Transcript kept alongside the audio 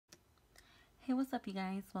Hey, what's up you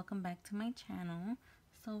guys? Welcome back to my channel.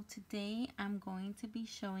 So today I'm going to be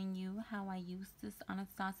showing you how I use this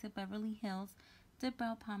Anastasia Beverly Hills Dip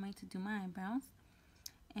Brow Pomade to do my eyebrows.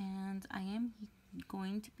 And I am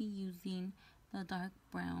going to be using the dark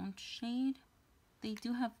brown shade. They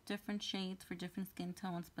do have different shades for different skin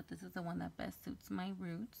tones, but this is the one that best suits my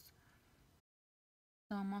roots.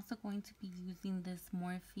 So I'm also going to be using this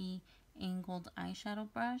Morphe angled eyeshadow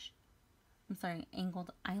brush.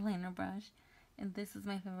 Angled eyeliner brush. And this is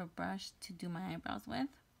my favorite brush to do my eyebrows with.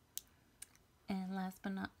 And last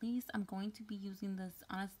but not least, I'm going to be using this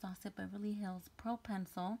Anastasia Beverly Hills Pro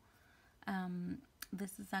Pencil.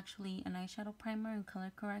 This is actually an eyeshadow primer and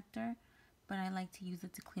color corrector, but I like to use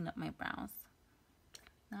it to clean up my brows.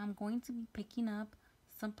 Now I'm going to be picking up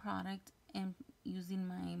some product and using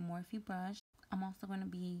my Morphe brush. I'm also going to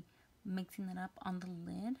be mixing it up on the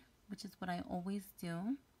lid, which is what I always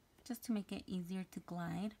do, just to make it easier to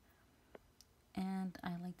glide. And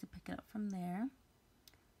I like to pick it up from there.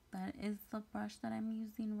 That is the brush that I'm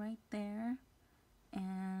using right there.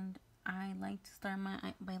 And I like to start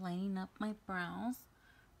by lining up my brows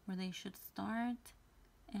where they should start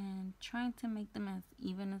and trying to make them as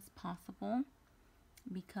even as possible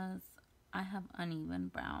because I have uneven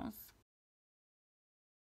brows.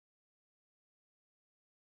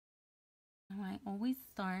 Now I always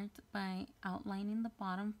start by outlining the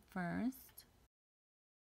bottom first.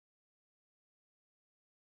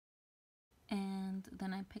 And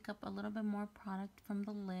then I pick up a little bit more product from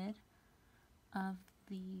the lid of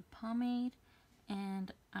the pomade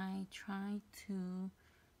and I try to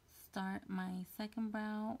start my second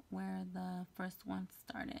brow where the first one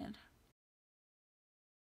started.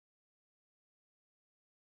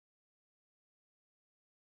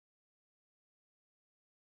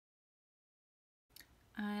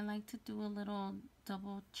 I like to do a little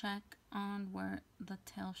double check on where the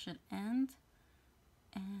tail should end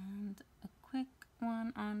and a quick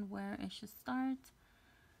one on where it should start,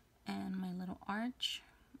 and my little arch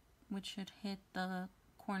which should hit the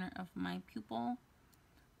corner of my pupil,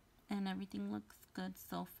 and everything looks good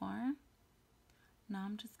so far. Now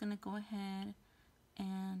I'm just gonna go ahead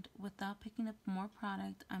and without picking up more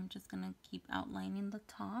product, I'm just gonna keep outlining the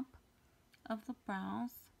top of the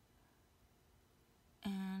brows,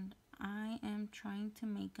 and I am trying to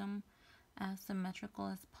make them as symmetrical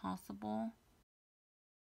as possible.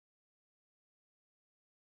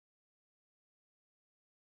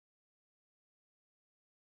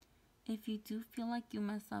 If you do feel like you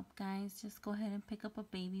mess up, guys, just go ahead and pick up a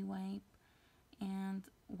baby wipe and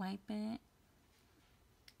wipe it.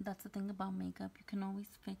 That's the thing about makeup, you can always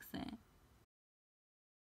fix it.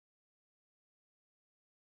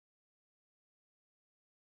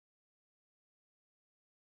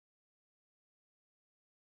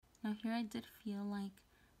 Now here I did feel like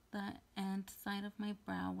the end side of my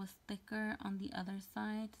brow was thicker on the other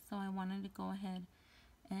side, so I wanted to go ahead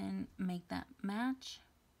and make that match.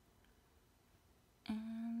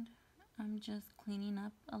 And I'm just cleaning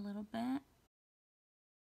up a little bit.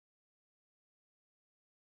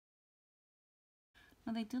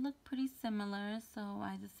 Now they do look pretty similar, so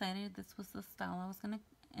I decided this was the style I was going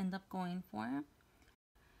to end up going for.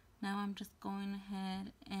 Now I'm just going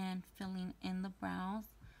ahead and filling in the brows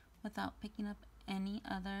without picking up any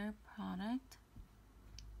other product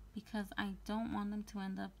because I don't want them to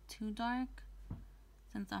end up too dark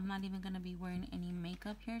since I'm not even going to be wearing any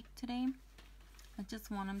makeup here today. I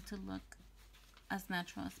just want them to look as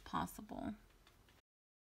natural as possible.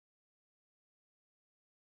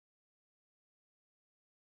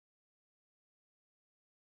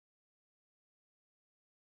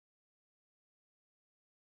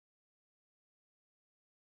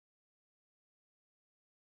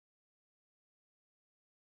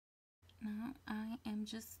 Now I am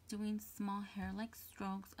just doing small hair-like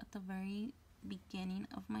strokes at the very beginning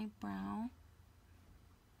of my brow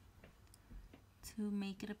to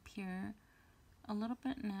make it appear a little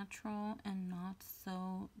bit natural and not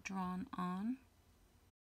so drawn on.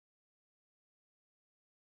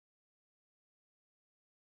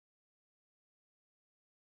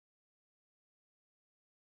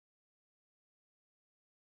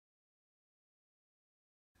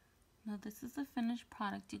 Now this is the finished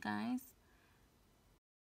product, you guys.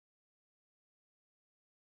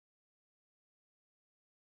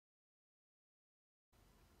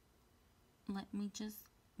 Let me just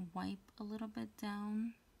wipe a little bit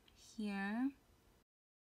down here.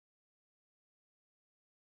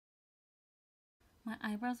 My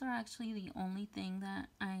eyebrows are actually the only thing that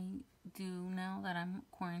I do now that I'm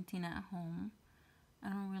quarantined at home. I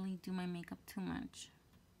don't really do my makeup too much.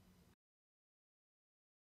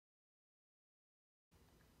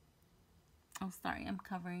 Oh, sorry, I'm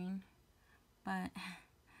covering, but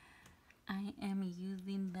I am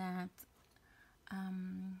using that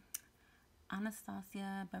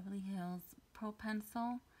Anastasia Beverly Hills Pro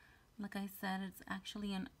Pencil. Like I said, it's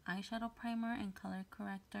actually an eyeshadow primer and color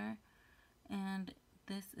corrector, and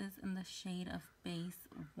this is in the shade of Base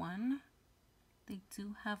 1. They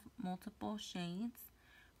do have multiple shades,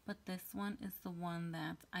 but this one is the one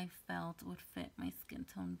that I felt would fit my skin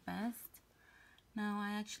tone best. Now,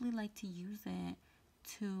 I actually like to use it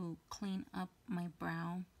to clean up my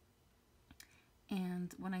brow,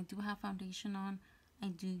 and when I do have foundation on, I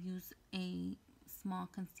do use a small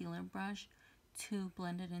concealer brush to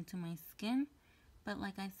blend it into my skin. But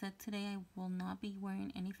like I said, today I will not be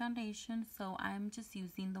wearing any foundation, so I'm just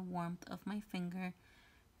using the warmth of my finger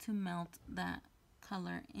to melt that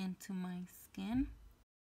color into my skin.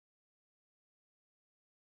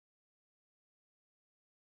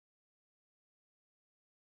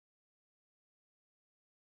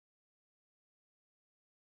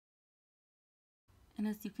 And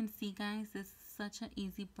as you can see, guys, this is such an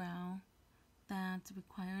easy brow that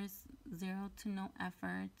requires zero to no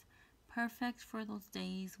effort. Perfect for those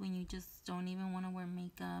days when you just don't even want to wear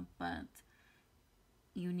makeup, but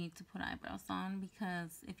you need to put eyebrows on,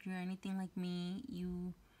 because if you're anything like me,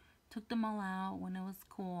 you took them all out when it was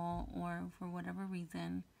cool, or for whatever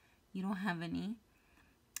reason you don't have any,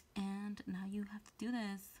 and now you have to do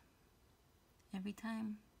this every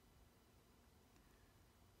time.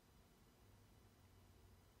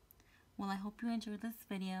 Well, I hope you enjoyed this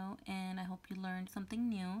video, and I hope you learned something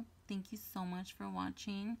new. Thank you so much for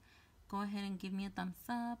watching. Go ahead and give me a thumbs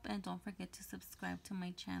up, and don't forget to subscribe to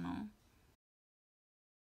my channel.